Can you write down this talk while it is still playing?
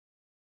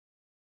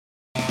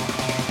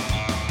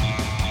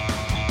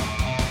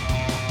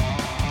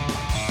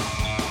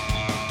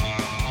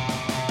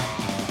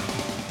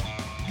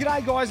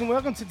G'day, guys, and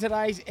welcome to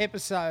today's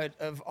episode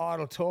of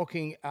Idol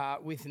Talking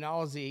with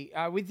Nosey.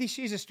 With this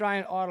year's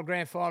Australian Idol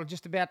Grand Final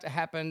just about to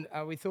happen,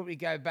 we thought we'd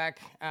go back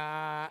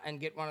and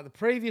get one of the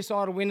previous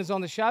Idol winners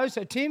on the show.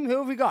 So, Tim, who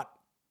have we got?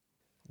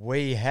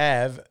 We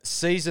have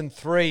Season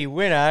 3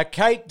 winner,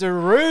 Kate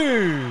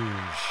DeAraugo.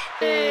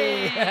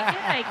 Hey,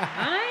 g'day,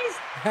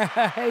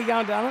 guys. How you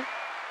going, darling?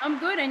 I'm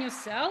good, and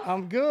yourself?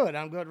 I'm good.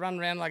 Running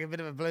around like a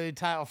bit of a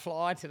blue-tail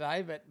fly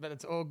today, but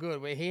it's all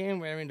good. We're here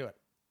and we're into it.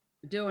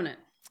 Doing it.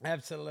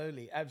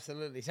 Absolutely.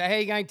 So, how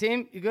you going,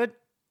 Tim? You good?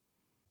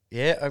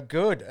 Yeah, I'm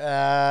good.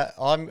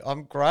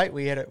 I'm great.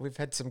 We've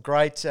had some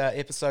great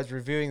episodes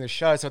reviewing the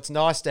show, so it's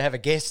nice to have a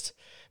guest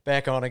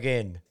back on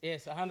again.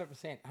 Yes,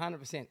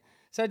 100%.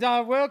 So,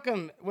 Don,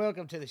 welcome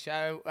to the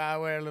show.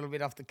 We're a little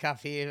bit off the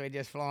cuff here. We're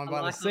just flying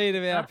by the seat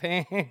of our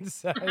pants.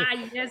 So,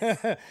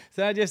 Yes.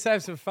 so just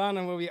have some fun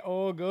and we'll be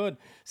all good.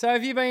 So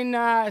have you been,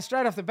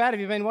 straight off the bat,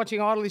 have you been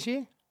watching Idol this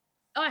year?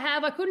 I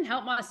have. I couldn't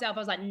help myself. I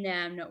was like, nah,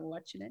 I'm not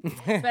watching it.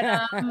 But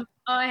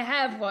I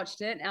have watched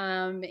it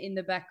in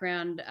the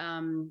background.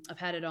 I've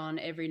had it on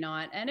every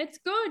night, and it's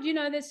good. You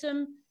know,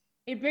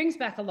 it brings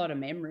back a lot of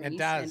memories. It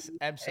does.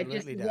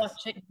 Absolutely does.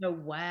 Watch it and go,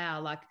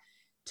 wow, like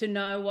to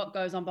know what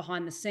goes on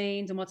behind the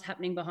scenes and what's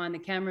happening behind the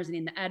cameras and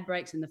in the ad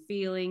breaks and the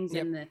feelings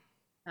and the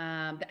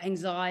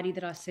anxiety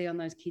that I see on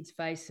those kids'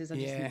 faces. I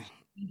just think,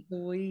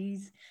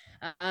 boys.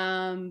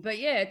 But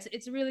yeah,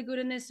 it's really good,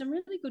 and there's some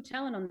really good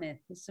talent on there.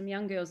 There's some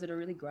young girls that are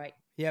really great.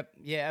 Yep,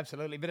 yeah,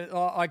 absolutely. But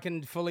I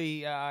can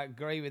fully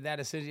agree with that.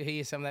 As soon as you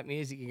hear some of that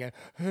music, you go,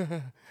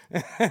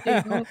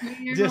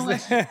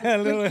 just a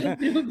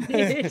little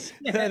bit.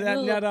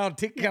 That old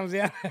tick comes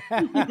out.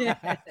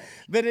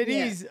 But it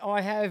is. I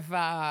have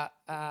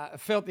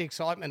felt the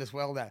excitement as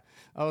well, though.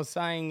 I was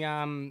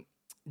saying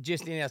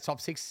just in our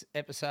top 6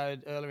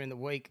 episode earlier in the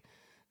week,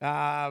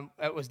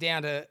 it was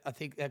down to, I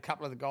think, a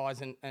couple of the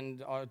guys,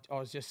 and I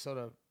was just sort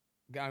of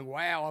going,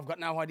 wow, I've got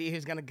no idea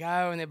who's going to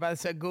go, and they're both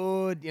so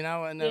good, you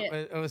know, and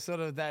it was sort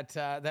of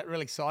that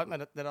real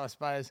excitement that I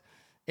suppose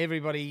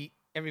everybody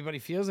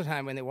feels at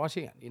home when they're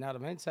watching it, you know what I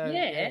mean? So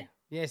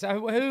yeah.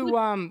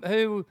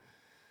 So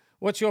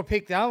what's your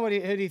pick, though? Who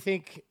do you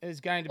think is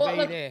going to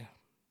be there?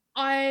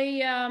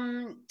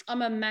 I'm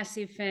a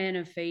massive fan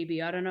of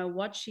Phoebe. I don't know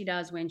what she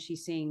does when she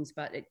sings,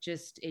 but it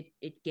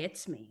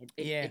gets me. It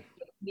gets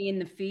me in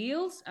the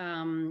feels.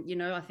 You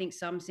know, I think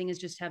some singers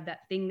just have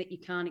that thing that you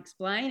can't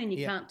explain and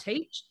you can't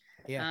teach.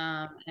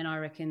 Yeah. And I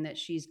reckon that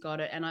she's got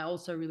it. And I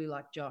also really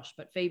like Josh,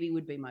 but Phoebe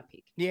would be my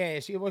pick. Yeah,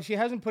 she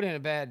hasn't put in a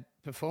bad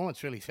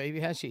performance, really,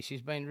 Phoebe, has she?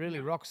 She's been really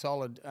rock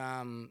solid.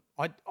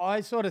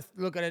 I sort of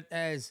look at it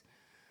as,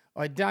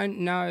 I don't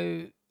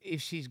know if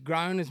she's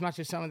grown as much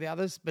as some of the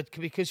others, but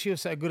because she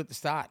was so good at the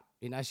start,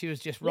 you know, she was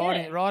just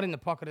right in the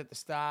pocket at the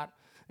start,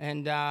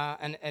 and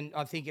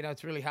I think, you know,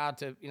 it's really hard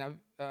to, you know,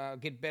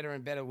 get better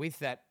and better with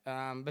that.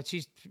 But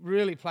she's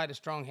really played a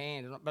strong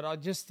hand. But I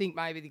just think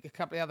maybe a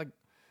couple of other,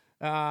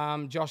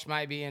 Josh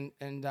maybe,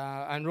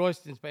 and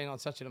Royston's been on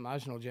such an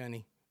emotional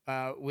journey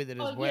with it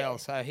as well,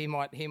 so he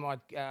might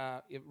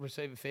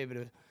receive a fair bit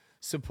of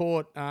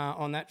support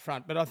on that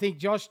front. But I think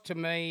Josh, to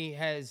me,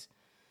 has.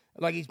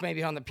 Like, he's been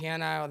behind the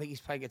piano. I think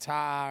he's played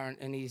guitar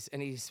and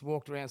he's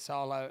walked around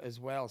solo as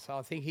well. So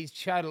I think he's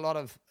showed a lot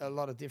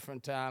of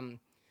different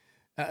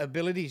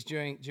abilities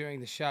during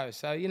the show.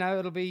 So, you know,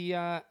 it'll be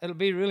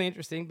really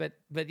interesting.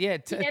 But yeah,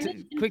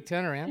 quick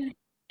turnaround.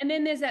 And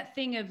then there's that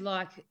thing of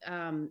like,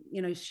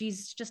 you know,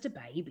 she's just a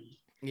baby.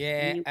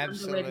 Yeah,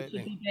 absolutely. Whether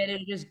she'd be better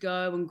to just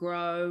go and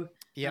grow,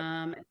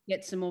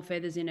 get some more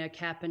feathers in her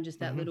cap and just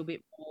that little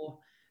bit more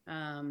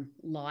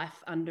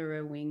life under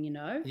her wing, you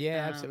know.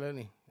 Yeah,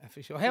 absolutely.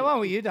 For sure. How old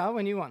were you, Dale,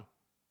 when you won?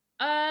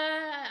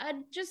 I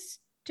just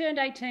turned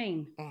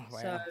 18. Oh, wow.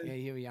 So, yeah,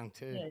 you were young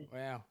too. Yeah.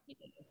 Wow. Yeah.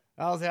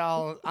 I was the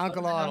old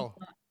Uncle Idol.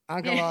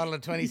 Idol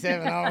at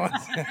 27, I was.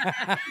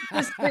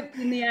 Just slipped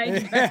in the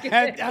age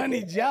bracket.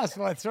 Only just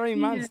by 3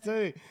 months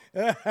too.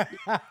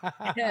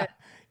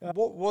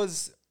 What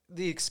was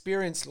the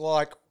experience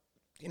like,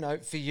 you know,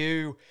 for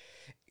you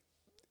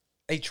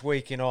each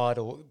week in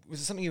Idol?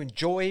 Was it something you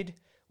enjoyed?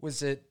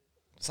 Was it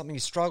something you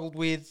struggled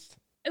with?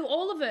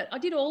 All of it. I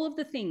did all of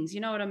the things, you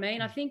know what I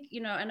mean? I think,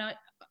 you know, and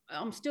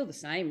I'm still the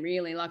same,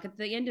 really. Like, at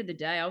the end of the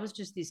day, I was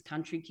just this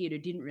country kid who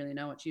didn't really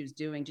know what she was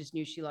doing, just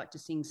knew she liked to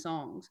sing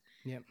songs.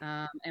 Yep.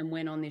 And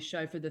went on this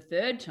show for the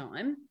 3rd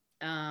time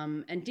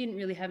and didn't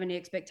really have any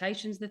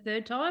expectations the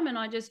 3rd time. And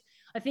I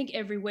think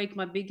every week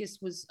my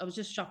biggest was I was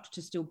just shocked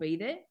to still be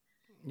there.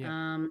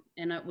 Yeah.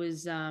 And it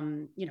was,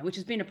 you know, which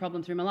has been a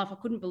problem through my life. I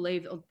couldn't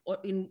believe, or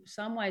in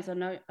some ways, I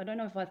don't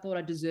know if I thought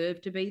I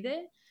deserved to be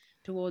there.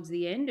 Towards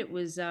the end, it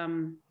was. Oh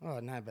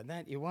no, but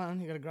that you won.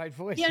 You got a great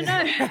voice. Yeah,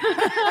 no.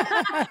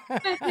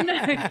 You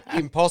know.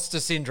 Imposter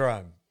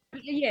syndrome.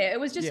 Yeah, it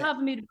was just hard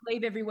for me to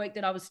believe every week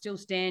that I was still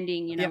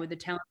standing, you know, with the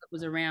talent that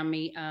was around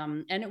me.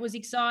 And it was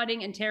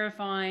exciting and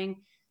terrifying.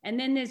 And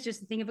then there's just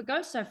the thing, if it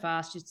goes so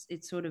fast,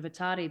 it's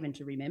hard even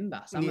to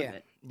remember some of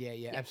it.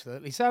 Yeah,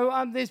 absolutely. So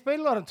there's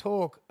been a lot of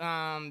talk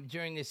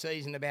during this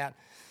season about,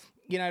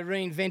 you know,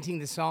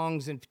 reinventing the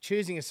songs and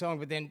choosing a song,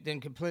 but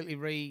then completely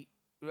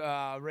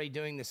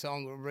redoing the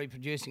song or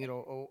reproducing it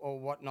or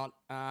whatnot.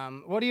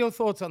 What are your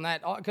thoughts on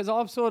that? Because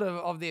I'm sort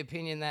of the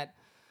opinion that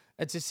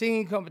it's a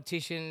singing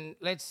competition.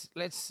 Let's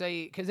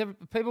see, because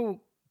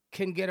people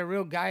can get a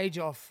real gauge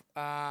off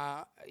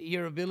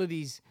your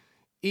abilities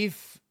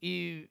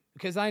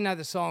because they know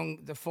the song,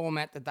 the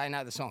format that they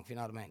know the song, if you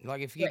know what I mean.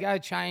 Like if you go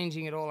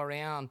changing it all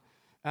around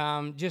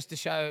just to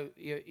show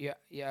your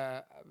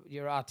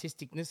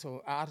artisticness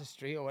or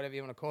artistry or whatever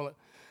you want to call it,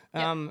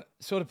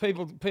 sort of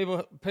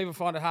people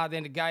find it hard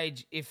then to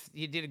gauge if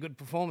you did a good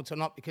performance or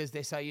not because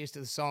they're so used to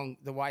the song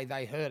the way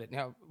they heard it.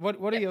 Now,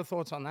 what are your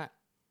thoughts on that?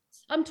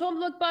 I'm talking,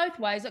 look, both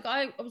ways. Like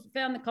I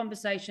found the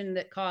conversation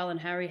that Kyle and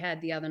Harry had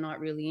the other night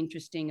really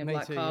interesting. Of Me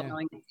like too, Kyle yeah.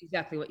 going,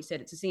 exactly what you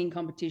said. It's a singing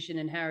competition,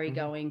 and Harry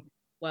going,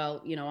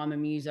 well, I'm a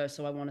muso,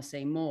 so I want to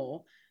see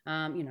more.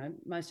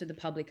 Most of the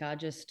public are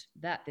just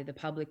that. They're the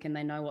public, and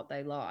they know what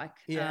they like.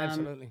 Yeah,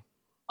 absolutely.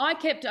 I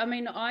kept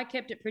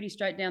it pretty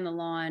straight down the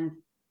line.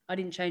 I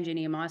didn't change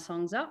any of my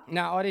songs up.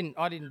 No, I didn't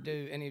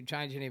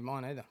change any of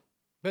mine either.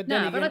 But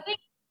no, but I think.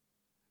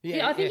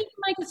 Yeah, I think you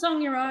can make a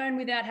song your own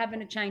without having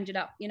to change it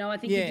up. I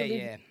think Yeah, your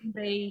delivery can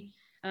be,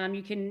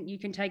 you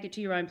can take it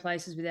to your own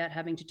places without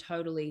having to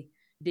totally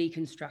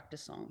deconstruct a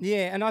song.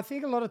 Yeah, and I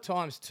think a lot of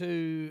times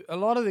too, a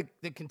lot of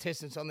the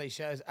contestants on these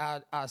shows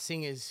are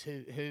singers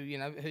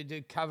who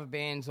do cover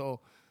bands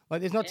or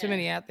like. There's not too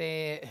many out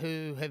there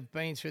who have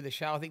been through the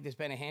show. I think there's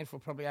been a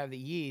handful probably over the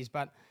years,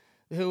 but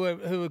who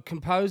are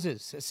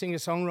composers, singer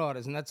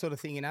songwriters, and that sort of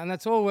thing. And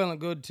that's all well and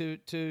good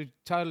to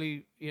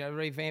totally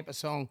revamp a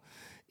song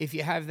if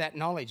you have that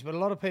knowledge. But a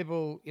lot of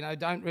people,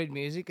 don't read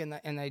music and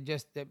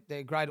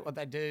they're great at what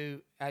they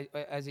do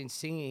as in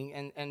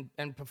singing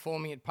and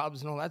performing at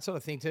pubs and all that sort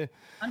of thing.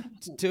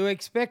 To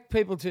expect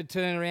people to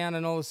turn around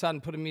and all of a sudden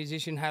put a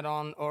musician hat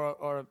on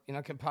or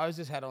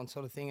composer's hat on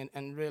sort of thing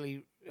and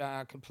really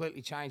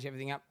completely change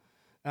everything up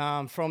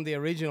from the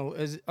original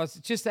is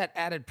just that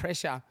added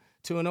pressure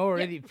to an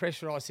already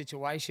pressurised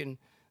situation.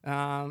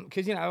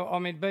 Because,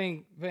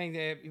 being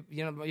there,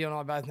 you and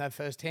I both know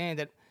firsthand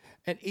that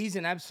it is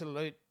an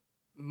absolute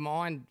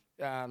mind.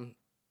 One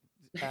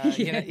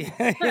of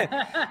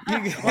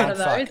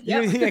those.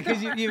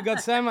 Because you've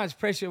got so much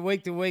pressure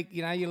week to week.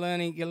 You're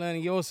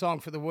learning your song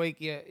for the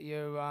week.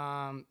 You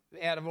out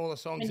of all the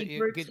songs that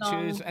you get to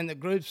choose, and the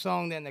group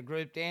song, then the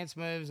group dance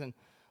moves, and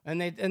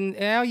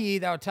our year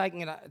they were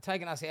taking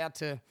us out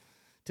to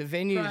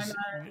venues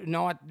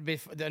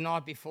the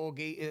night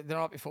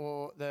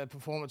before the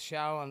performance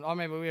show, and I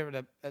remember we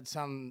were at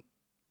some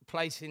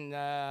place in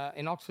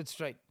Oxford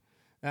Street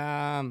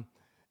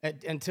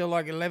until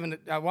like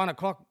 1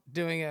 o'clock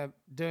doing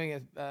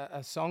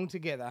a song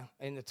together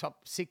in the top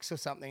 6 or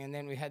something, and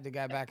then we had to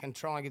go back and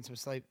try and get some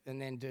sleep,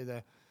 and then do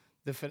the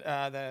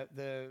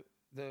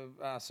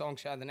song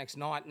show the next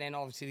night, and then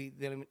obviously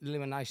the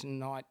elimination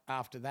night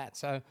after that.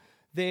 So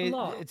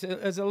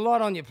there's a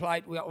lot on your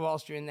plate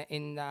whilst you're in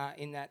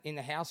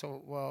the house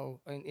or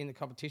in the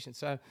competition.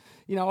 So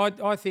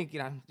I think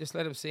just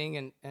let them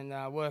sing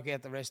and work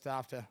out the rest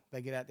after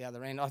they get out the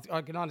other end.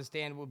 I can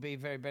understand it would be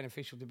very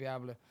beneficial to be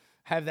able to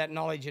have that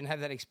knowledge and have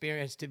that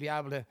experience to be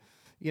able to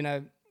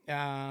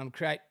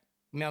create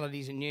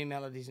melodies and new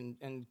melodies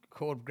and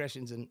chord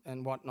progressions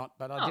and whatnot.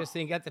 But I just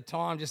think at the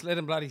time, just let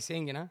them bloody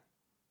sing.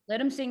 Let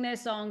them sing their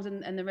songs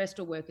and the rest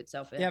will work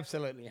itself out. Yeah,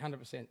 absolutely,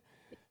 100%.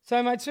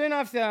 So, mate, soon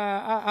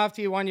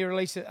after you won, you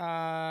released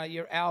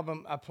your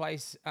album, A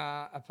Place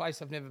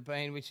I've Never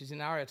Been, which is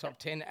an ARIA Top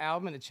 10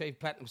 album and achieved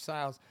platinum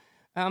sales,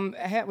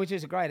 which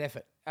is a great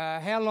effort.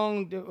 How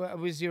long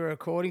was your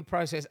recording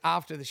process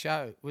after the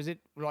show? Was it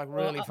like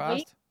really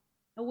fast?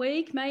 A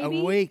week,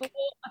 maybe. A week.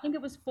 I think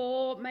it was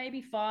 4,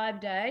 maybe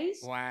 5 days.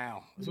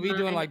 Wow. So were you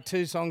doing like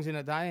 2 songs in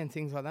a day and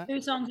things like that?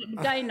 2 songs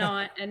day,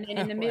 night, and then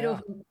in the middle.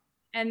 Wow.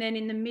 And then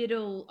in the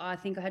middle, I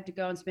think I had to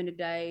go and spend a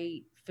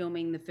day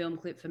filming the film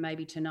clip for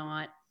maybe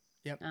tonight.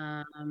 Yep.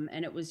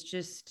 And it was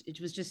just it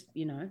was just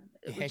a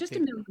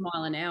million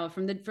mile an hour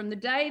from the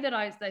day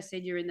that they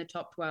said you're in the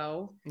top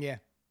 12. Yeah.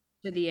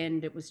 To the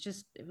end, it was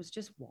just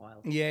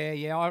wild.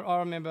 Yeah. I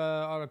remember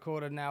I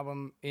recorded an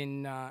album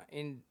in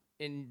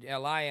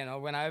LA, and I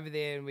went over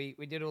there and we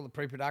did all the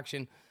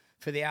pre-production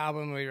for the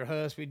album. We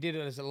rehearsed. We did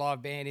it as a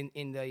live band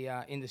in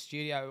the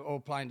studio, all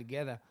playing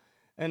together.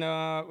 And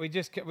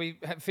we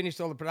had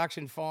finished all the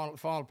production,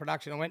 final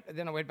production. I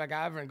went back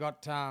over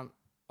and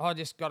I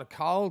just got a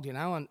cold, it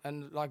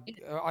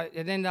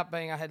ended up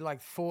being I had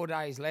like 4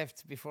 days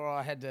left before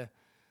I had to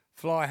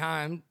fly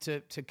home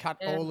to cut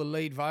all the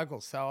lead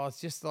vocals. So I was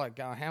just like,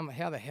 going,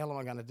 how the hell am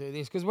I going to do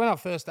this? Because when I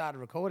first started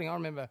recording, I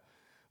remember,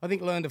 I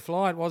think Learn to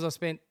Fly it was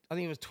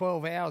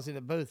 12 hours in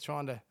the booth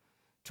trying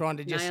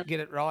to just get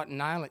it right and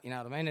nail it, you know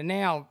what I mean? And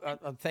now,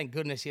 thank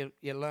goodness you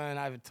learn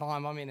over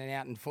time. I'm in and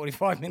out in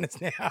 45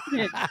 minutes now.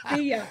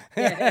 Yeah.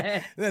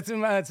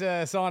 That's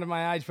a sign of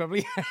my age,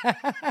 probably.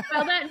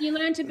 Well, you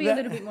learn to be a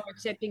little bit more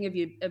accepting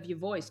of your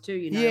voice too.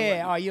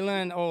 Yeah, you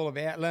learn how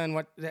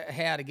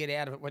to get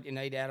out of it, what you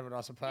need out of it,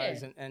 I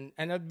suppose. Yeah.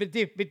 And a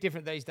bit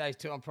different these days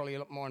too. I'm probably a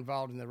lot more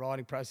involved in the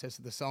writing process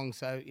of the song.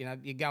 So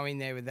you go in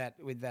there with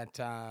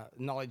that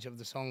knowledge of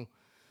the song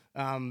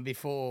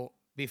before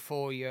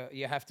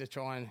you have to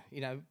try and,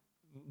 you know,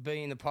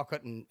 be in the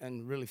pocket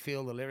and really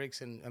feel the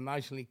lyrics and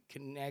emotionally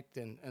connect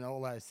and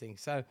all those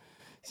things. So,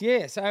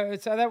 yeah, so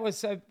that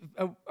was a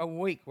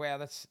week.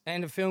 Wow,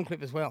 and a film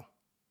clip as well.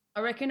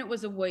 I reckon it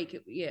was a week.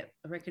 I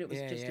reckon it was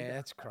just about.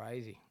 That's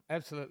crazy.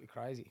 Absolutely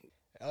crazy.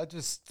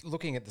 Just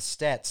looking at the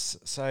stats,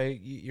 so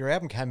your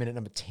album came in at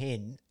number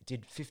 10,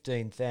 did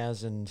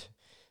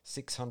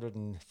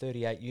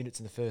 15,638 units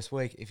in the first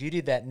week. If you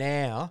did that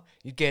now,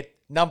 you'd get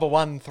number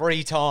 1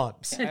 3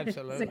 times.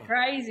 Absolutely. It's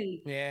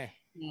crazy. Yeah.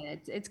 Yeah,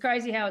 it's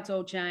crazy how it's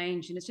all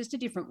changed, and it's just a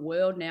different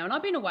world now. And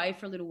I've been away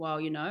for a little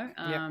while, you know.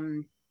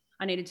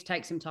 I needed to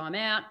take some time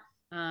out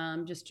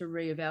just to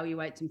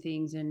reevaluate some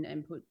things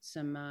and put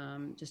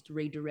some just to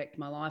redirect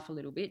my life a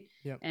little bit.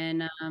 Yep.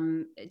 And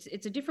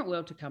it's a different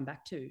world to come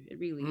back to. It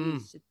really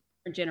is. It's a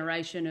different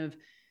generation of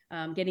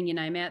getting your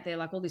name out there,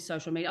 like all this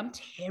social media. I'm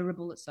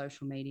terrible at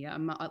social media.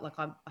 I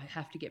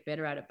have to get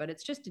better at it, but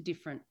it's just a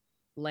different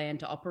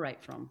land to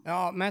operate from.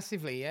 Oh,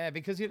 massively, yeah.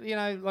 Because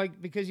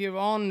because you're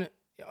on.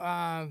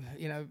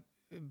 You know,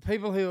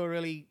 people who are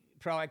really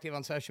proactive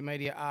on social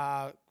media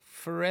are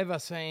forever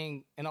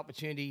seeing an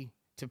opportunity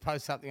to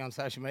post something on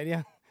social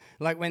media.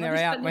 Like when they're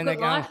out, when they're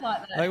going,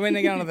 like when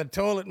they're going to the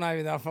toilet,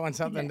 maybe they'll find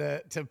something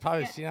to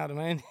post. You know what I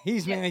mean?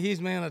 Here's me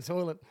on the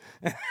toilet.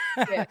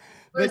 Yeah.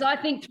 Whereas I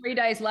think 3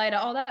 days later,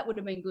 that would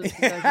have been good.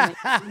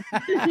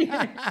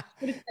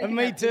 And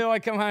me too. I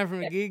come home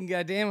from a gig and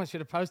go, damn, I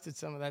should have posted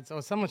some of that.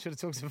 Or someone should have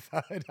took some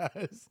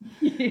photos.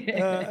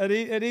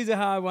 It is a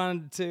hard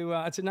one to.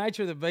 It's the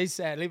nature of the beast,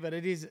 sadly, but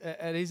it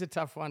is a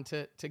tough one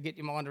to get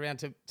your mind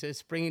around to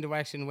spring into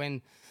action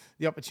when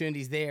the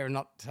opportunity's there and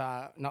not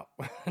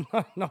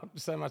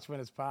so much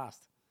when it's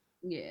past.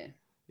 Yeah.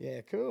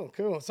 Yeah, cool.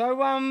 So,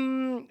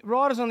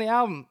 writers on the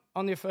album,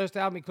 on your first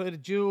album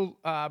included Jewel,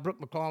 Brooke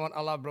McClymont.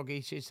 I love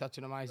Brookie. She's such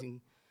an amazing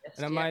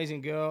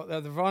girl.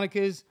 The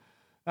Veronicas.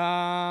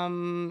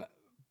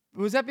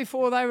 Was that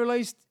before they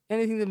released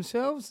anything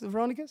themselves, the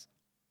Veronicas?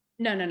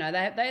 No. They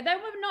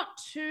were not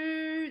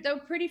too. They were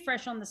pretty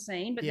fresh on the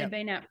scene, but they've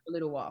been out for a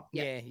little while.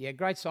 Yeah.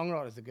 Great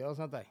songwriters, the girls,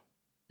 aren't they?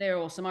 They're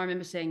awesome. I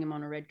remember seeing them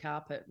on a red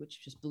carpet,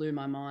 which just blew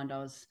my mind. I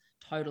was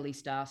totally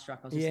starstruck.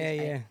 I was just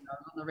on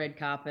the red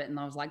carpet, and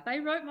I was like, they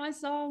wrote my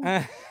song.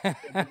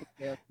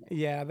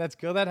 Yeah, that's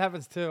cool. That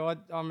happens too. I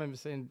remember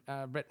seeing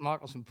Brett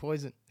Michaels from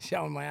Poison,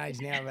 showing my age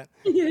now, but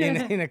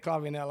in a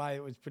club in LA,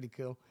 it was pretty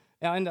cool.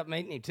 I ended up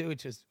meeting him too,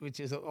 which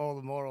is all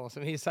the more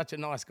awesome. He's such a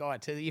nice guy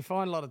too. You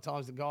find a lot of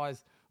times the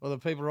guys or the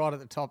people right at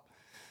the top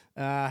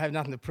have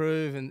nothing to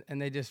prove, and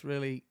they're just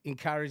really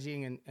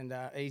encouraging and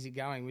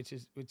easygoing, which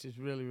is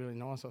really, really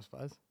nice, I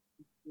suppose.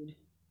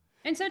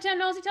 And so,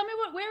 Nosy, tell me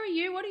where are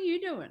you? What are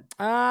you doing?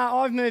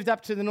 I've moved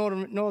up to the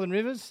northern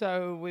rivers,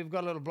 so we've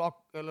got a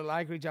little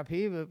acreage up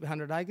here,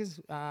 100 acres.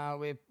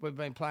 We've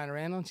been playing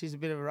around on. She's a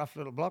bit of a rough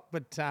little block,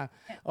 but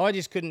I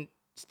just couldn't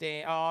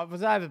stand. I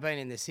was over being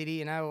in the city,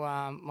 you know.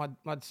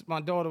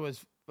 My daughter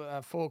was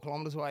 4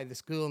 kilometres away to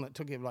school, and it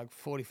took him like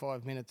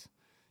 45 minutes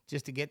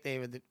just to get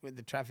there with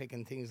the traffic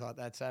and things like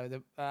that.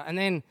 So and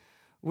then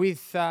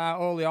with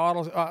all the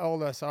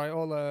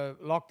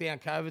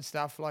lockdown COVID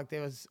stuff, like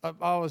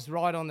I was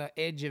right on the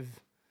edge of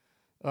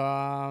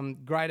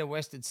Greater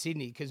Western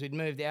Sydney because we'd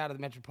moved out of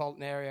the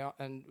metropolitan area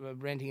and were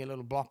renting a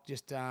little block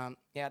just out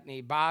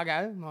near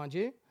Bargo, mind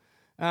you.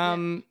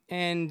 And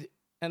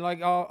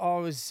like I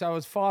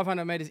was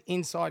 500 metres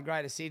inside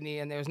Greater Sydney,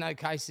 and there was no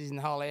cases in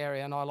the whole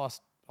area, and I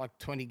lost like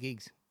 20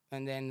 gigs.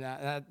 And then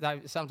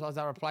sometimes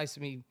they replaced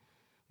me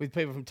with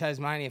people from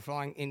Tasmania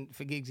flying in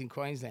for gigs in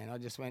Queensland. I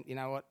just went, you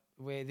know what,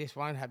 where this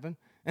won't happen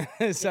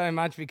so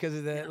much because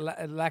of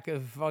the lack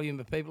of volume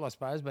of people, I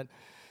suppose. But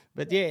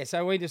yeah,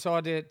 so we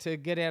decided to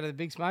get out of the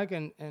big smoke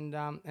and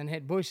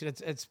head bush. And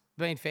it's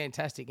been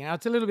fantastic. You know,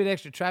 it's a little bit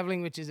extra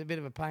travelling, which is a bit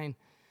of a pain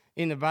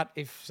in the butt.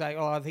 I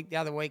think the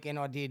other weekend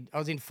I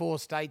was in 4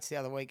 states the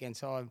other weekend,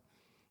 so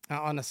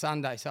on a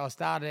Sunday. So I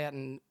started out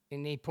in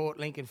near Port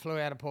Lincoln, flew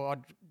out of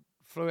Port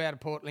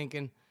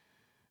Lincoln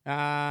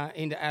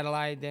into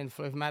Adelaide, then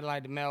flew from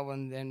Adelaide to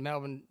Melbourne, then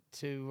Melbourne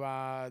to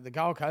the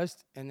Gold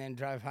Coast, and then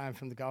drove home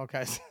from the Gold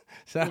Coast.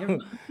 So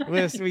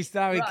we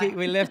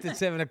left at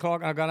 7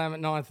 o'clock, and I got home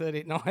at 9:30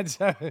 at night.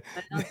 So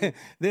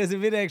there's a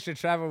bit of extra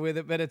travel with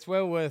it, but it's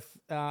well worth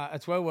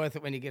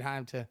it when you get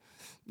home to,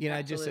 you know,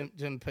 Absolutely. Just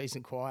some peace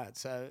and quiet.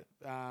 So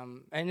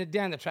and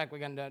down the track we're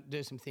going to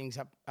do some things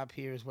up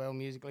here as well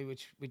musically,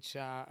 which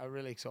are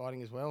really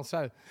exciting as well.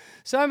 So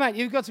mate,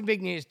 you've got some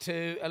big news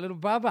too. A little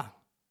Bubba.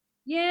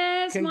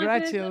 Yes,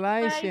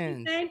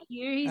 congratulations! Thank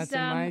you. He's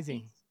amazing.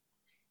 He's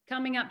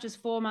coming up just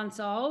 4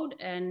 months old,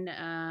 and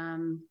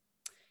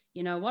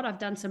you know what? I've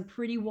done some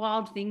pretty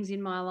wild things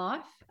in my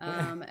life,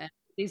 and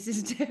this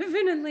is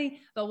definitely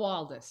the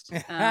wildest.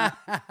 Yeah,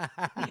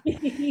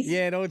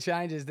 it all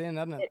changes then,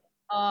 doesn't it?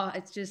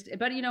 It's just,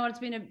 but you know what? It's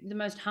been the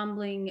most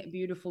humbling,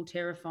 beautiful,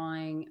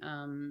 terrifying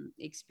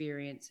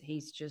experience.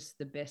 He's just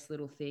the best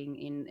little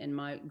thing and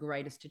my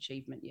greatest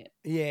achievement yet.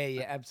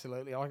 Yeah,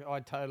 absolutely. I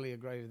totally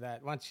agree with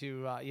that. Once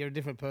you're a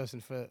different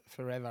person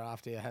forever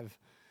after you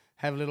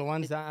have little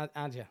ones,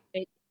 aren't you?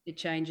 it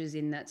changes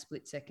in that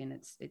split second.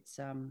 It's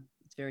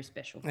very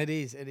special. It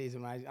is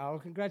amazing. Oh,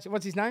 congratulations.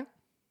 What's his name?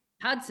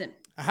 Hudson.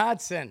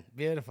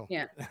 Beautiful.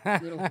 Yeah.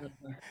 Little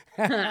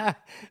fella.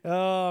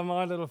 Oh,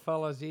 my little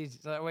fellas.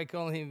 We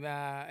call him,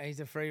 he's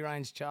a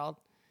free-range child.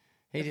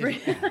 He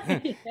runs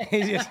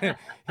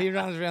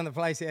around the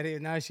place out here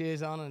with no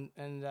shoes on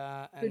and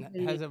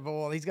has a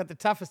ball. He's got the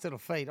toughest little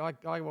feet.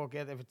 I walk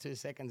out there for 2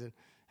 seconds and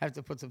have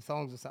to put some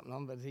thongs or something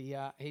on, but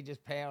he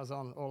just powers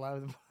on all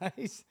over the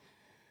place.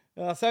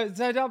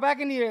 So back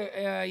into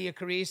your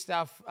career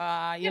stuff.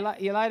 You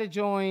later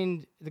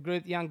joined the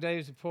group, the Young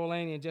Divas with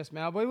Pauline and Jess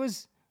Malboy.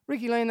 Was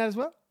Ricky Lee in that as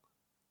well?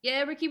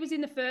 Yeah, Ricky was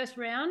in the first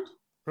round.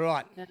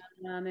 Right.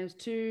 There was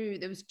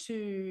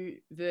two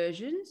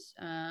versions.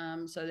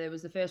 So there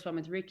was the first one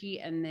with Ricky,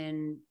 and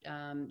then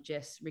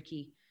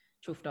Ricky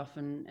chuffed off,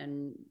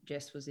 and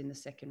Jess was in the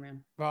second round.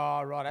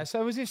 Oh, right.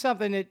 So was this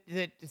something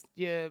that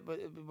you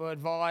were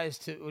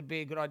advised would be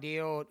a good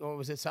idea, or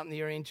was it something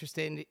you're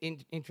interested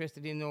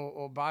in,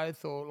 or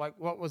both, or like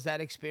what was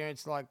that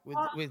experience like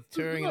with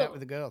touring that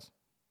with the girls?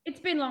 It's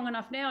been long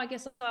enough now. I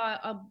guess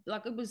I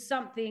like it was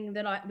something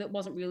that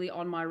wasn't really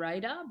on my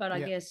radar, but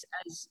I guess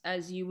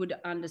as you would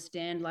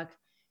understand, like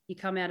you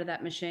come out of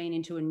that machine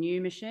into a new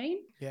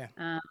machine,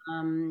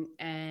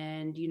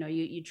 and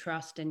you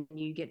trust and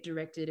you get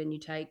directed and you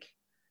take.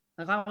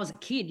 Like I was a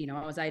kid,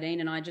 I was 18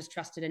 and I just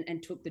trusted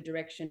and took the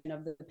direction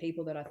of the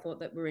people that I thought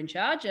that were in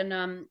charge, and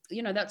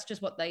that's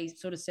just what they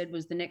sort of said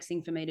was the next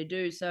thing for me to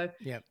do. So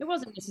it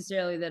wasn't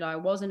necessarily that I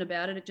wasn't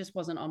about it; it just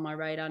wasn't on my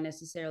radar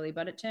necessarily.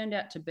 But it turned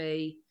out to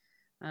be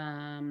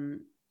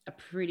a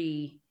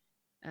pretty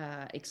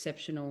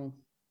exceptional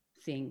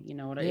thing.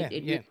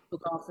 It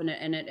took off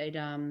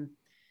and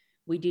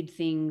we did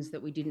things that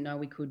we didn't know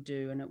we could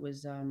do, and it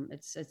was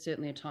it's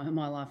certainly a time in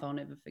my life I'll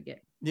never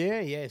forget.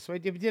 Yeah. So we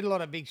did a lot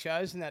of big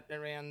shows and that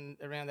around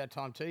that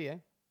time too, yeah.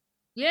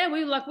 Yeah,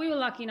 we were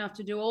lucky enough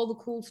to do all the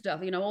cool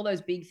stuff, all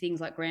those big things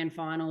like grand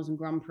finals and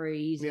Grand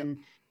Prix and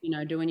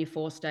doing your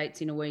 4 states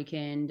in a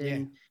weekend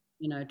and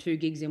 2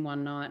 gigs in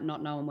one night,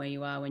 not knowing where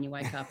you are when you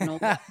wake up and all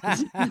that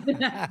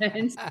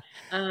happens.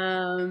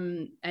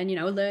 And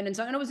learning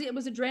songs, and it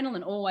was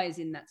adrenaline always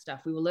in that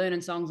stuff. We were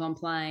learning songs on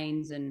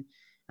planes and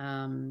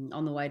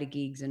on the way to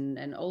gigs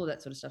and all of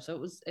that sort of stuff.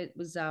 So it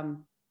was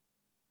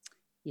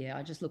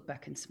I just look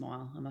back and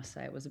smile. I must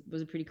say it was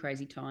a pretty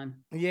crazy time.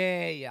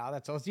 Yeah,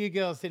 that's awesome. You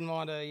girls didn't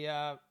mind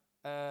a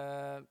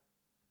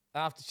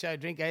after show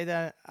drink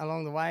either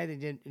along the way?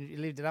 Did you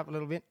lived it up a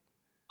little bit?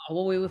 Oh,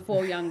 well, we were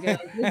 4 young girls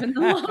living the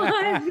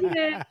life.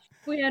 Yeah,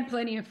 we had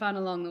plenty of fun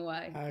along the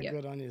way.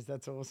 Good on you.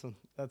 That's awesome.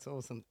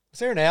 Was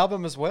there an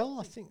album as well,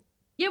 I think?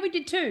 Yeah, we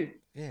did 2.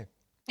 Yeah.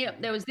 Yeah,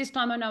 there was This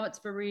Time I Know It's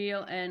For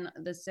Real, and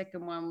the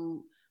second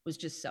one was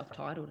just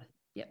self-titled.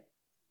 Yep.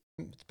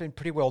 It's been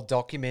pretty well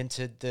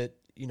documented that,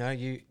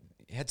 you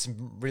had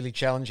some really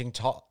challenging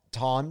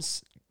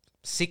times.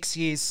 6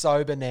 years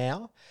sober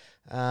now.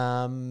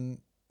 I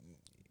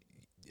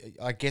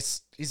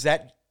guess, is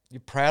that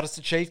your proudest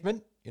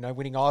achievement?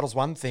 Winning Idol's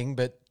one thing,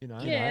 but,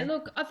 Yeah,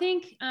 look, I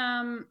think,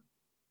 I'm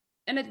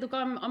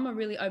a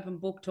really open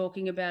book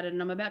talking about it,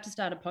 and I'm about to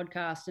start a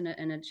podcast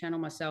and a channel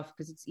myself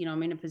because it's,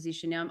 I'm in a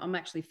position now. I'm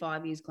actually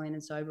 5 years clean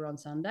and sober on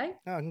Sunday.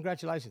 Oh,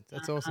 congratulations.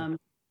 That's awesome.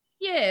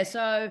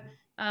 So,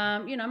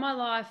 my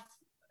life,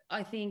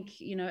 I think,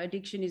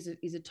 addiction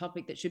is a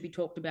topic that should be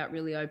talked about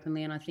really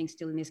openly, and I think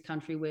still in this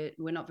country we're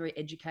not very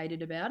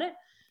educated about it.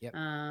 Yep.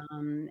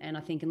 And I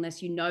think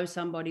unless you know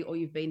somebody or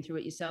you've been through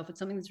it yourself, it's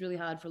something that's really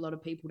hard for a lot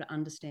of people to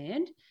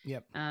understand.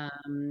 Yep.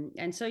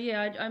 And so,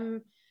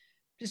 I'm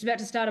just about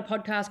to start a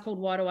podcast called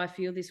Why Do I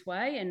Feel This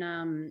Way?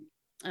 And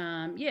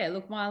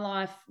look, my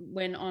life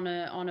went on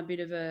a bit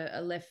of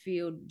a left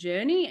field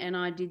journey, and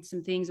I did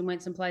some things and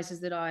went some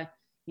places that I,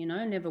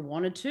 never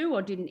wanted to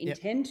or didn't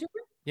intend to.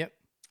 Yep.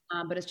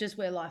 But it's just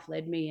where life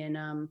led me.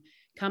 And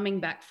coming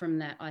back from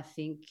that, I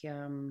think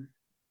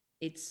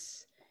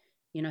it's,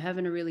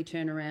 having to really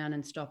turn around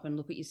and stop and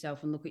look at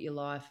yourself and look at your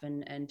life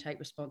and take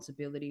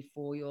responsibility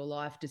for your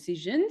life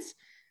decisions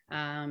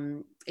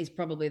is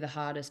probably the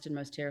hardest and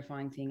most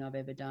terrifying thing I've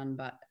ever done.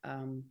 But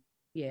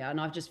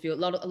and I just feel a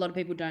lot of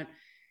people don't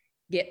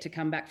get to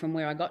come back from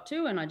where I got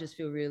to, and I just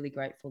feel really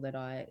grateful that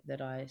I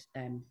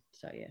am.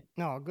 So yeah.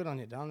 No, good on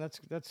you, Don.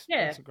 That's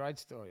a great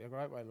story, a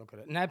great way to look at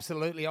it. And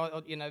absolutely, I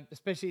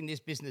especially in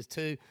this business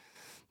too,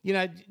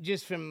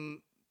 just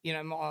from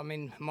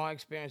my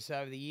experience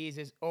over the years,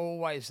 there's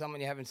always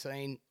someone you haven't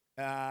seen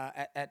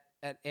at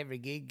every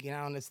gig,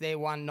 and it's there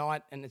one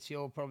night, and it's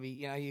your probably,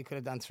 you could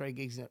have done 3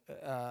 gigs,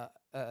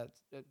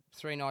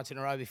 3 nights in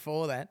a row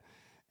before that,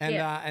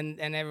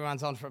 and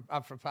everyone's up for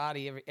a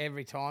party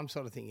every time,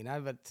 sort of thing,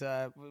 But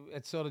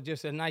it's sort of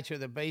just the nature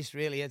of the beast,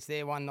 really. It's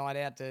there one night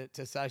out to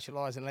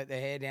socialise and let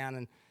their hair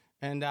down,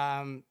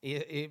 and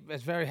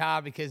it's very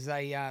hard because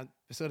they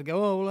sort of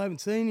go, oh, well, I haven't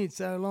seen you in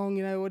so long,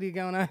 what are you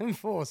going home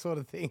for, sort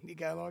of thing. You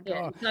go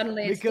like,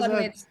 suddenly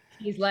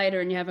years later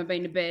and you haven't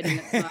been to bed.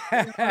 And it's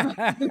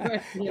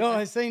like, Oh,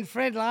 I seen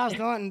Fred last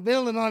night and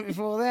Bill the night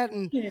before that,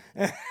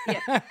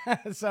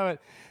 and so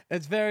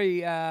it's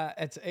very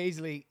it's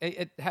easily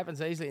it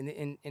happens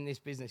easily in this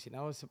business, you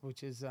know,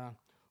 which is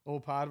all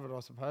part of it, I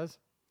suppose.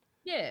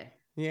 Yeah.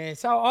 Yeah,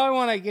 so I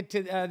want to get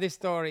to this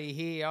story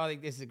here. I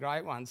think this is a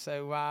great one.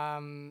 So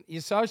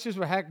your socials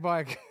were hacked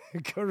by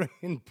a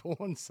Korean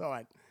porn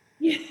site.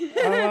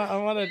 Yeah. I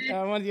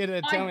want you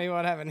to tell me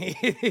what happened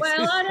here.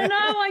 Well, I don't know.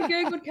 I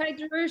googled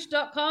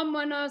katederouge.com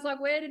when I was like,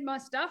 where did my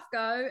stuff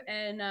go?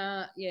 And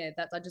I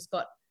just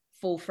got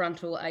full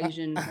frontal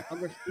Asian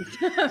pornography.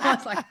 I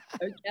was like,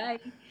 okay.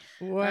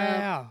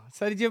 Wow.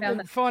 So did you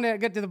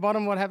get to the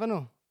bottom of what happened?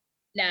 Or?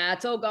 Nah,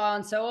 it's all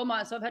gone. So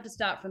I've had to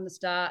start from the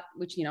start,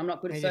 which I'm not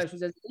good at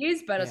socials as it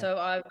is, but so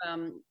I've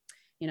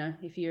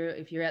if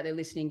you're out there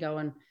listening, go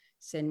and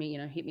send me,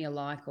 hit me a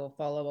like or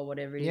follow or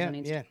whatever it is on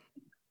Instagram.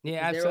 Yeah,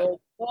 absolutely.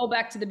 They're all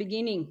back to the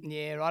beginning.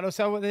 Yeah, right.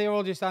 So they're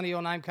all just under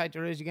your name, Kate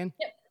DeAraugo again?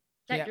 Yep.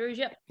 Kate DeAraugo,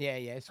 yep.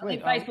 Yeah,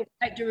 sweet. Facebook,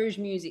 Kate DeAraugo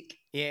Music.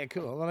 Yeah,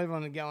 cool. Well,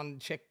 everyone can go and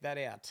check that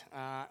out,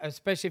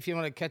 especially if you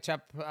want to catch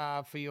up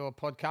for your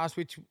podcast,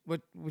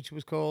 which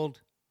was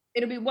called...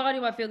 It'll be Why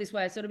Do I Feel This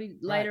Way? So it'll be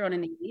later on in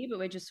the year, but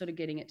we're just sort of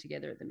getting it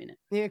together at the minute.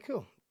 Yeah,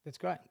 cool. That's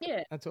great.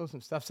 Yeah. That's awesome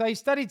stuff. So you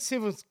studied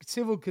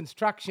civil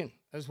construction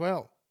as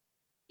well.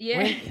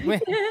 Yeah.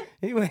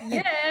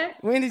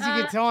 When did you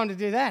get time to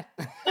do that?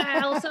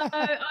 Well, so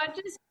I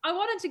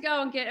wanted to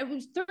go and it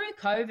was through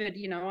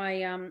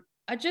COVID,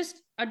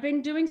 I'd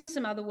been doing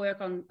some other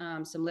work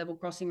on some level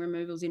crossing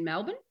removals in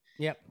Melbourne.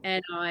 Yep.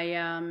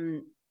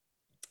 And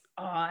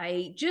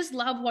I just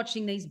love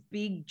watching these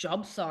big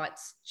job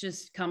sites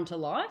just come to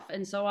life.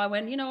 And so I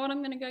went, you know what, I'm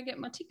going to go get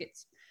my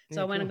tickets.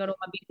 So I went and got all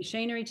my big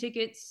machinery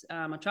tickets,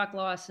 my truck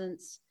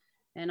license,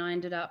 and I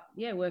ended up,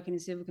 working in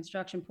civil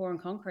construction, pouring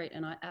concrete,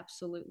 and I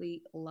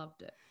absolutely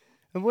loved it.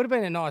 It would have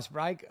been a nice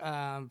break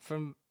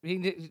from,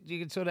 you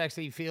could sort of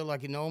actually feel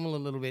like you're normal a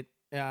little bit.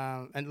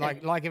 And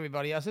like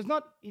everybody else, it's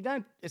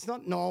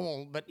not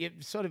normal, but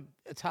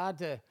it's hard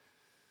to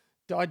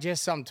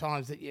digest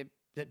sometimes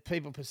that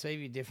people perceive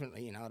you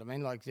differently, you know what I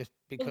mean? Like just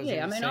because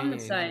I'm the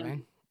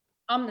same.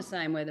 I'm the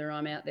same whether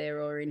I'm out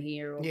there or in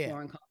here or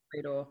pouring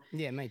concrete or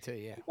me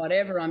too,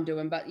 whatever I'm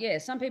doing. But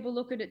some people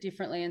look at it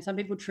differently and some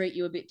people treat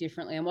you a bit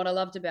differently. And what I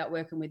loved about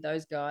working with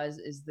those guys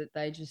is that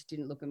they just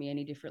didn't look at me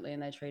any differently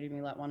and they treated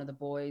me like one of the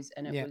boys,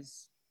 and it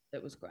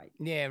was great.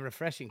 Yeah,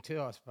 refreshing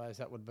too, I suppose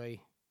that would be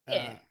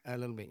a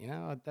little bit,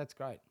 that's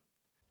great.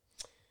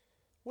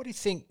 What do you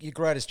think your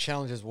greatest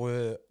challenges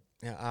were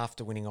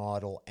after winning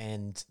Idol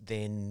and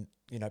then,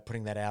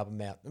 putting that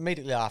album out?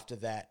 Immediately after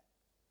that,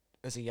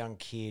 as a young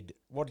kid,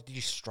 what did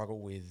you struggle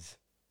with?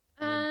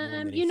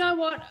 You know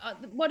what?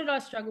 What did I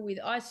struggle with?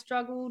 I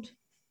struggled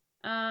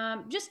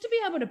just to be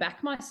able to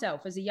back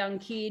myself as a young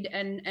kid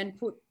and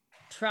put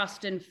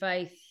trust and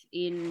faith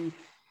in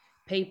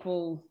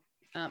people.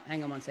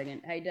 Hang on one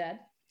second. Hey, Dad.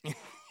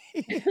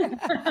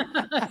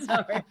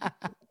 Sorry.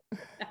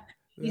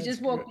 He's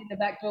just walked in the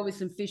back door with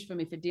some fish for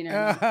me for dinner.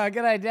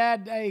 G'day,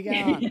 Dad. How you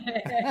going?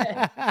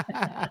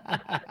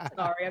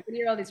 Sorry, I could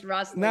hear all this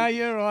rustling. No,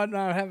 you're right.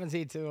 No, it happens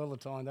here too all the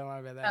time. Don't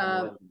worry about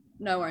that.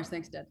 No worries.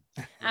 Thanks, Dad.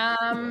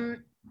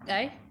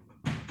 Hey,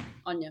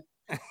 Anya.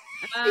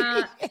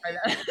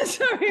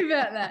 Sorry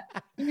about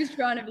that. He was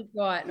trying to be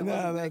quiet.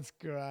 No, that's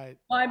great.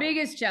 My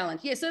biggest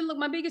challenge. So look,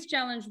 my biggest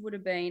challenge would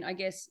have been, I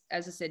guess,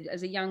 as I said,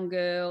 as a young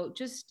girl,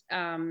 just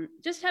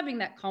having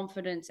that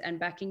confidence and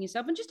backing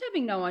yourself and just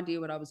having no idea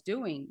what I was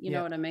doing. You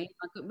know what I mean?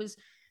 Like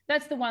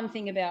that's the one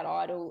thing about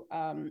Idol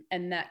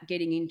and that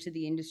getting into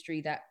the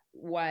industry that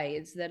way.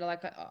 It's that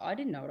I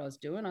didn't know what I was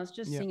doing. I was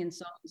just singing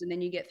songs, and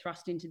then you get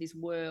thrust into this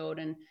world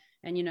and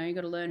you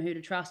got to learn who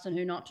to trust and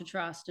who not to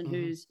trust and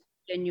who's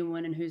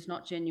genuine and who's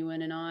not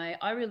genuine. And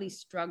I really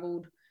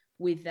struggled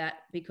with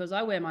that because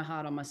I wear my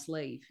heart on my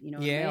sleave. You know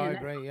what I mean? I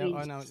agree. Yeah,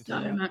 I know. So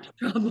much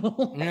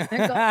trouble.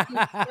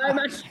 So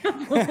much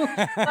trouble.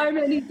 So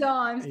many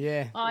times.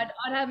 Yeah. I'd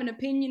have an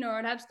opinion or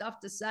I'd have stuff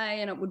to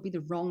say and it would be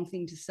the wrong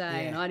thing to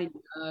say and I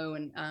didn't know.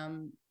 And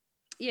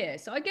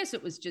so I guess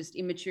it was just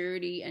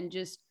immaturity and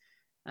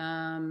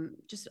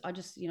I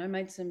just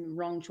made some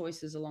wrong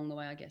choices along the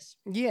way, I guess.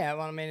 Yeah,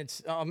 well, me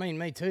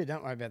too.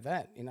 Don't worry about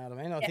that. You know what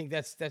I mean? I think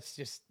that's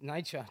just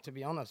nature, to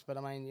be honest. But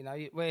I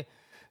mean, we're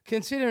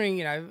considering,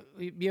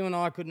 you and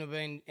I couldn't have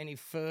been any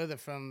further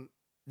from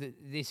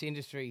this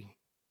industry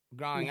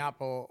growing up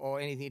or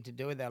anything to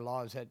do with our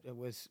lives. It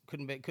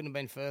couldn't have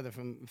been further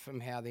from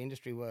how the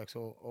industry works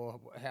or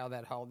how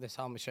this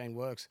whole machine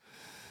works.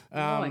 No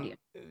idea.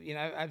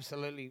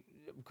 Absolutely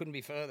couldn't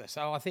be further.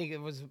 So I think it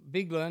was a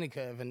big learning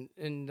curve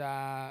and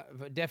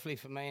definitely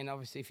for me and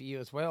obviously for you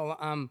as well.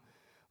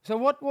 So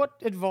what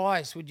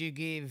advice would you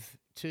give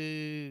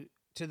to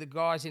the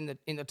guys in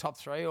the top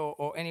three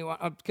or anyone?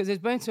 Because there's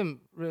been some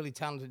really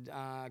talented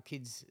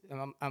kids,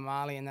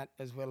 Amali and that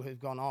as well, who've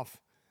gone off.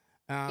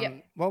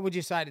 What would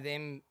you say to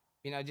them,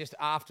 just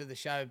after the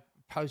show,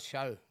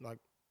 post-show, like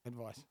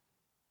advice?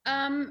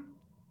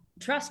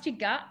 Trust your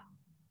gut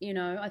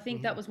I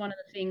think that was one of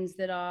the things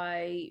that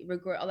I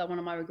regret. One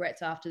of my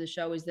regrets after the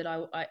show is that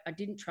I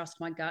didn't trust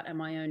my gut and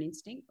my own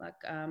instinct.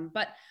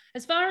 But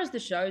as far as the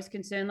show is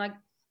concerned,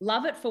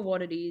 love it for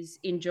what it is,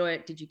 enjoy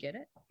it. Did you get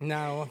it?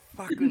 No,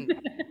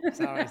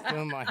 sorry, it's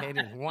doing my head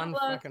in. One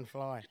fucking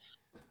fly.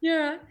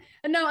 Yeah,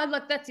 and no,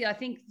 that's it. I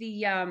think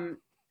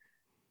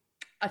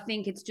I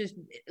think it's just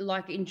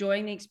like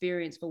enjoying the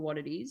experience for what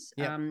it is.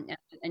 Yep.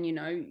 And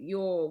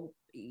you're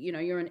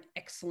an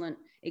excellent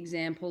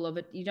example of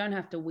it. You don't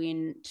have to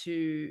win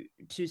to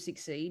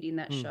succeed in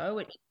that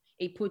show.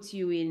 It puts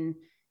you in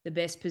the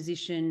best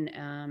position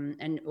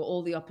and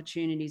all the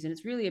opportunities. And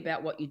it's really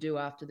about what you do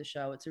after the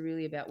show. It's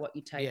really about what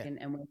you take and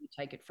where you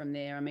take it from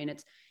there. I mean,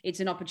 it's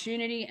an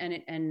opportunity,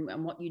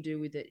 and what you do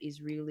with it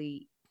is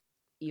really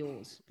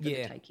yours for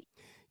the taking.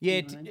 Yeah,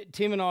 you know I mean?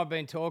 Tim and I have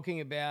been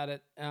talking about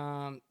it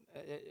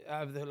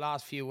over the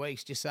last few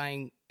weeks, just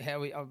saying how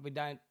we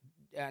don't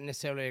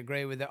necessarily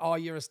agree with it. Oh,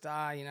 you're a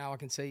star, I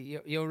can see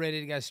you're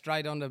ready to go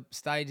straight onto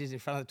stages in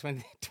front of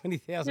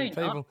 20,000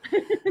 people.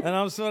 And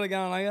I'm sort of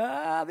going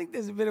I think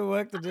there's a bit of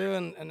work to do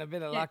and a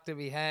bit of luck to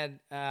be had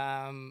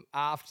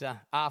after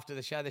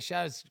the show. The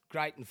show's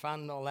great and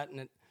fun and all that,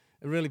 and it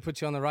really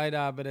puts you on the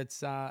radar, but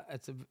it's a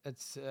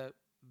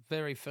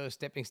very first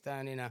stepping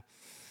stone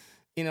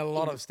in a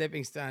lot of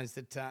stepping stones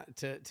that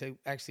to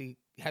actually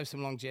have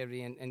some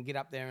longevity and get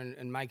up there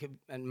and make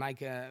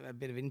a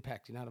bit of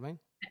impact. You know what I mean?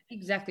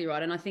 Exactly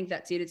right. And I think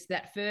that's it. It's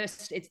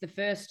the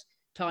first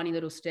tiny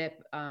little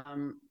step,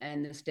 and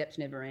the steps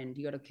never end.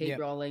 You got to keep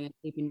rolling and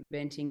keep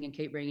inventing and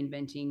keep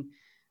reinventing.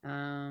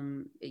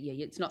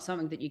 It's not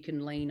something that you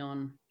can lean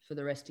on for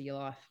the rest of your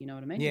life. You know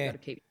what I mean? Yeah. You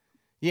got to keep.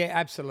 Yeah,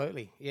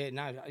 absolutely. Yeah,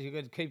 no, you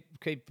got to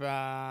keep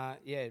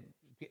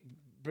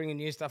bringing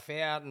new stuff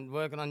out and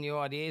working on new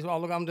ideas.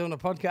 Well, look, I'm doing a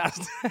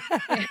podcast.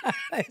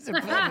 It's a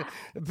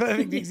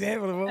perfect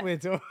example of what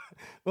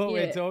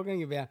we're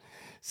talking about.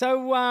 So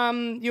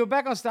you were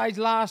back on stage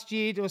last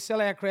year to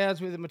sell out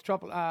crowds with the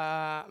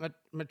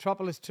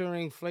Metropolis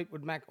touring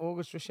Fleetwood Mac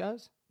orchestra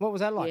shows. What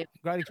was that like? Yeah,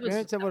 great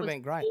experience? That would have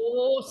been great.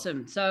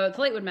 Awesome. So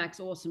Fleetwood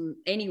Mac's awesome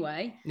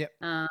anyway. Yep.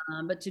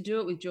 But to do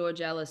it with George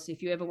Ellis,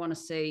 if you ever want to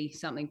see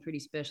something pretty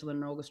special in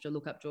an orchestra,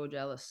 look up George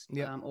Ellis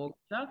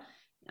orchestra.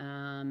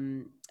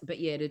 But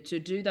yeah, to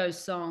do those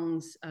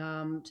songs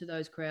to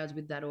those crowds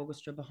with that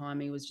orchestra behind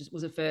me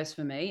was a first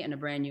for me and a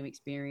brand new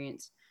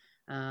experience.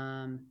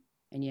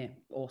 And yeah,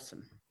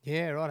 awesome.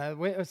 Yeah,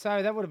 right.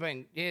 So that would have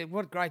been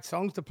what great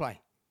songs to play.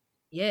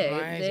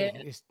 Yeah,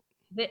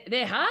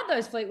 they're hard,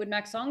 those Fleetwood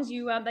Mac songs.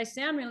 They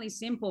sound really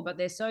simple, but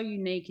they're so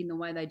unique in the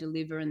way they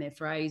deliver and their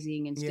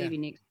phrasing. And Stevie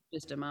Nicks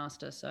is just a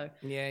master. So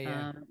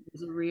it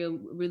was a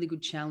really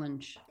good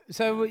challenge.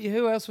 So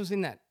who else was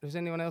in that? Was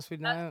anyone else we'd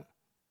know?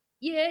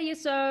 Yeah.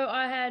 So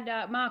I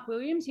had Mark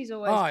Williams. He's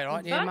always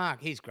right. Yeah,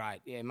 Mark. He's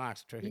great. Yeah,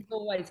 Mark's terrific. He's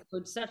always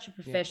good. Such a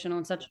professional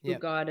and such a good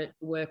guy to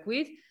work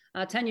with.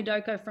 Tanya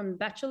Doko from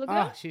Bachelor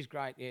Girl. Oh, she's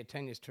great. Yeah,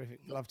 Tanya's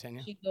terrific. Love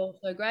Tanya. She's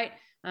also great.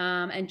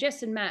 And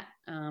Jess and Matt,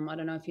 I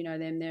don't know if you know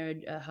them. They're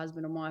a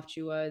husband and wife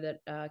duo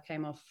that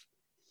came off,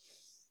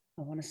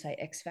 I want to say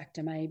X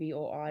Factor maybe,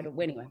 or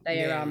Idol. Anyway,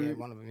 they are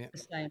one of them. the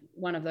same,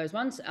 one of those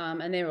ones.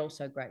 And they're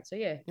also great. So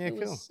it's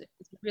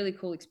a really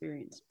cool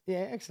experience.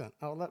 Yeah, excellent.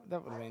 Oh,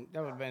 that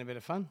would have been a bit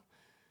of fun.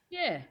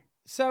 Yeah.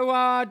 So,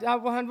 what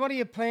are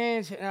your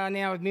plans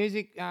now with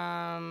music?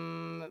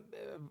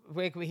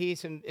 Where can we hear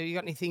some? Have you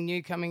got anything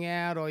new coming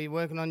out, or are you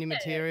working on your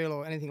material,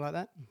 or anything like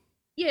that?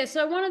 Yeah.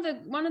 So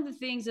one of the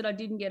things that I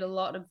didn't get a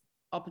lot of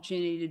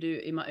opportunity to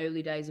do in my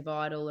early days of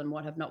Idol and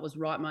what have not was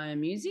write my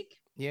own music.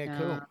 Yeah,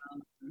 cool.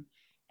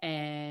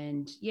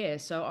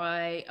 So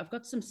I've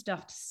got some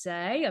stuff to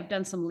say. I've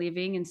done some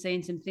living and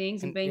seen some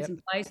things and been some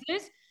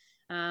places.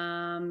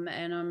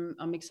 And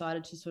I'm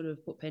excited to sort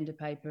of put pen to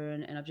paper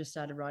and I've just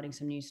started writing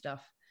some new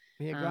stuff.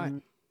 Yeah,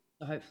 great.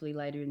 So hopefully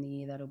later in the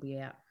year that'll be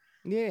out.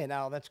 Yeah,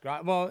 no, that's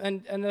great. Well,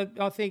 and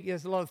I think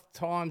there's a lot of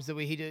times that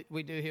we do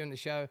here in the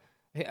show,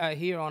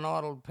 here on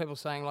Idol, people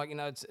saying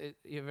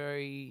you're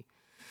very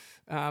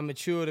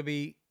mature to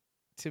be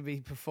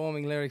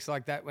performing lyrics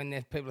like that when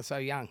people are so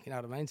young. You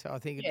know what I mean? So I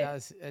think it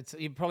does.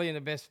 You're probably in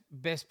the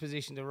best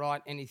position to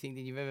write anything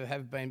that you've ever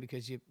have been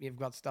because you've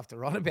got stuff to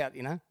write about.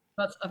 You know.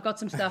 I've got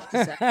some stuff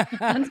to say.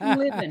 Done some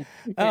living.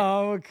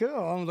 Oh, well, cool.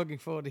 I'm looking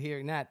forward to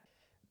hearing that.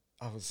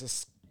 I was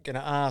just going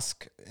to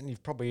ask, and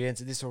you've probably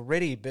answered this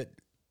already, but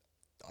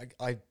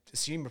I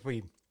assume if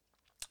we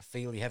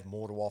feel you have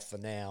more to offer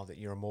now, that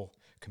you're a more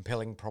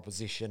compelling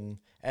proposition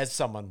as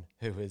someone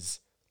who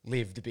has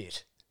lived a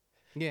bit.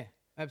 Yeah,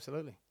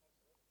 absolutely.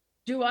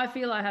 Do I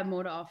feel I have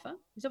more to offer?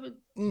 Is that what,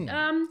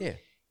 yeah.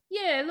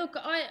 Yeah, look,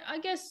 I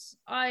guess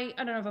I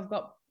don't know if I've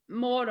got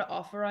more to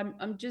offer.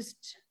 I'm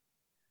just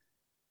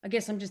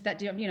that,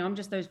 I'm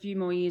just those few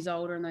more years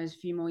older and those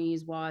few more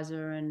years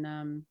wiser,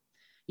 and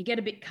you get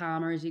a bit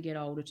calmer as you get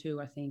older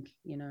too. I think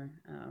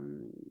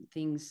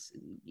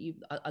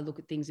I look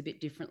at things a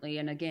bit differently,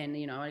 and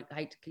again, I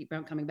hate to keep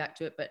coming back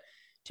to it, but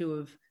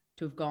to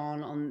have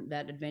gone on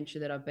that adventure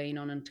that I've been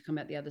on and to come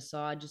out the other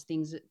side, just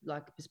things that,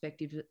 like,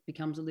 perspective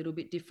becomes a little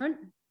bit different.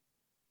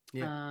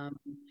 Yeah.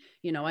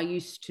 You know, I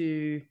used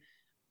to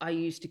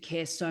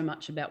care so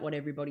much about what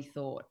everybody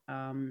thought,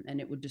 and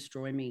it would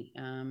destroy me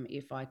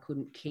if I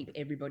couldn't keep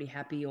everybody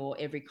happy, or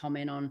every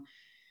comment on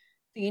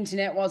the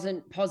internet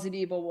wasn't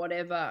positive or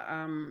whatever.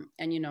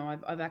 And, you know,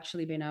 I've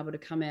actually been able to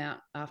come out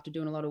after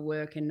doing a lot of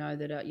work and know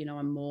that, you know,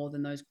 I'm more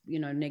than those, you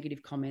know,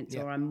 negative comments,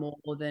 or I'm more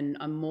than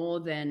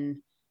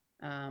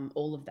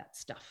all of that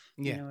stuff.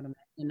 Yeah. You know what I mean?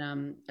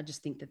 And I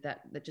just think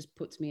that just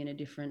puts me in a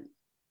different,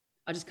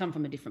 I just come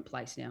from a different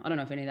place now. I don't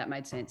know if any of that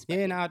made sense.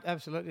 Yeah, no, it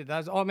absolutely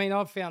does. I mean,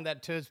 I've found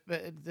that too.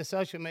 But the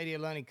social media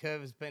learning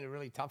curve has been a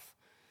really tough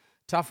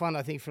one,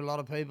 I think, for a lot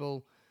of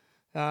people.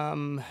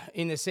 In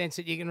the sense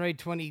that you can read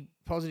 20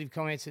 positive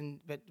comments,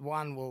 but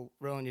one will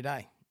ruin your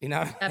day. You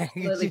know,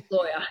 Absolutely,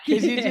 Lawyer.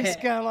 Because you just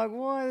go like,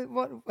 what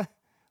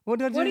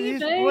did I do to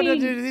this? What did I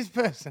do to this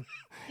person?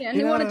 Yeah, and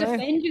you want to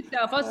defend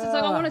yourself. I was just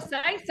like, I want to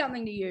say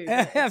something to you.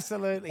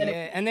 Absolutely,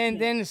 yeah. And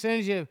then as soon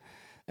as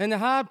and the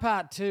hard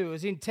part too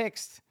is in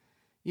text.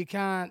 You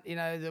can't, you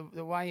know,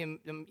 the way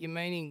your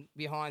meaning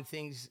behind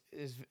things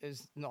is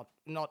not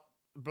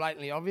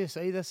blatantly obvious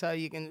either. So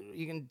you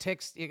can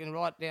text, you can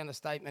write down a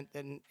statement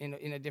and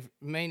in a different,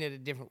 mean it a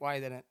different way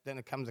than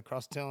it comes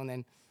across to, and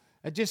then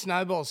it just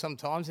snowballs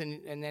sometimes.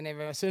 And then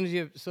as soon as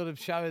you sort of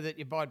show that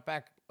you bite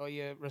back or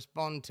you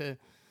respond to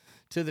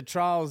the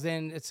trolls,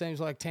 then it seems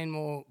like 10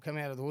 more come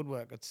out of the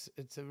woodwork.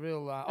 It's a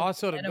real. I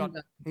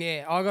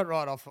got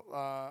right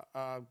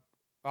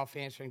off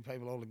answering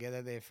people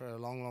altogether there for a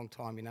long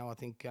time. You know, I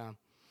think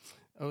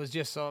it was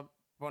just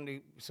wanting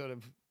to sort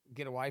of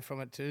get away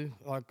from it too.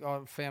 Like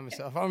I found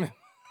myself, I remember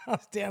I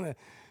was down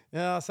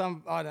there,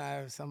 some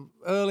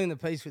early in the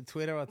piece with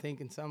Twitter, I think,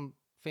 and some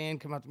fan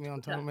come up to me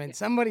on time and went,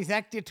 somebody's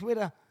hacked your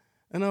Twitter.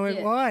 And I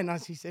went, why?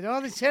 And she said,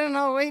 the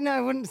channel we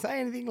know wouldn't say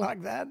anything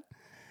like that.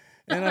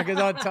 And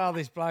because I told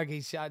this bloke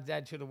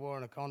Dad should have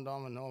worn a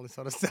condom and all this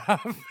sort of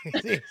stuff.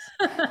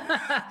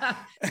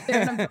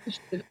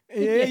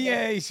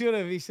 yeah, he should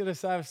have. He should have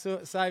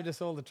saved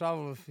us all the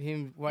trouble of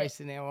him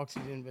wasting our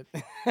oxygen. But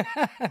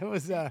it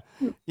was,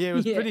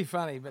 pretty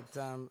funny, but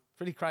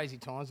pretty crazy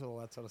times with all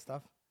that sort of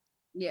stuff.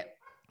 Yeah.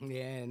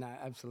 Yeah, no,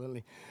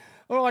 absolutely.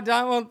 All right,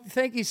 Don. Well,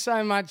 thank you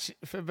so much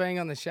for being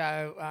on the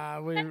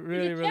show. We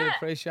really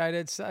appreciate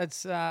it.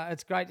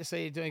 It's great to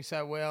see you doing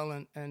so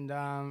well, and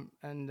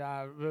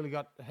really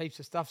got heaps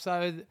of stuff.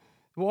 So,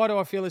 Why Do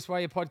I Feel This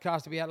Way? Your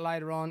podcast will be out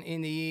later on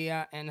in the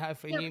year, and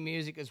hopefully new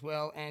music as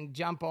well. And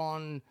jump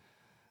on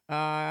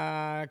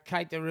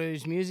Kate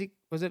DeAraugo's music.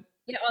 Was it?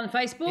 Yeah, on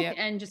Facebook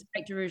and just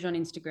Kate DeAraugo on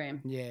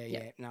Instagram.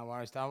 Yeah. No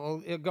worries,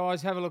 Well,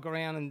 guys, have a look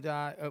around, and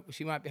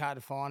she won't be hard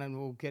to find, and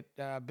we'll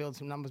build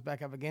some numbers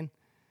back up again.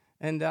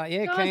 And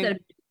absolutely.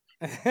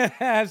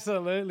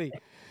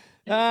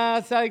 So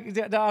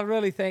I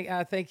really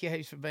thank you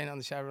heaps for being on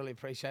the show. I really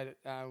appreciate it.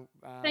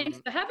 Thanks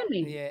for having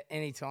me. Yeah,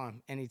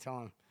 anytime.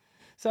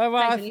 So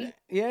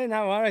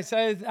no worries.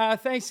 So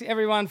thanks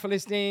everyone for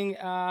listening.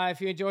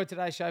 If you enjoyed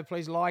today's show,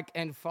 please like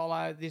and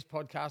follow this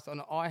podcast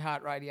on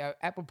iHeartRadio,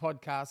 Apple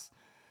Podcasts,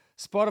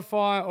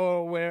 Spotify,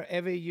 or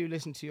wherever you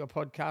listen to your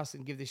podcast,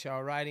 and give the show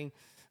a rating.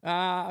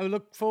 I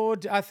look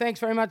forward. Thanks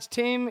very much,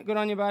 Tim. Good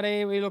on you,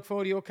 buddy. We look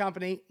forward to your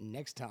company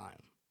next time.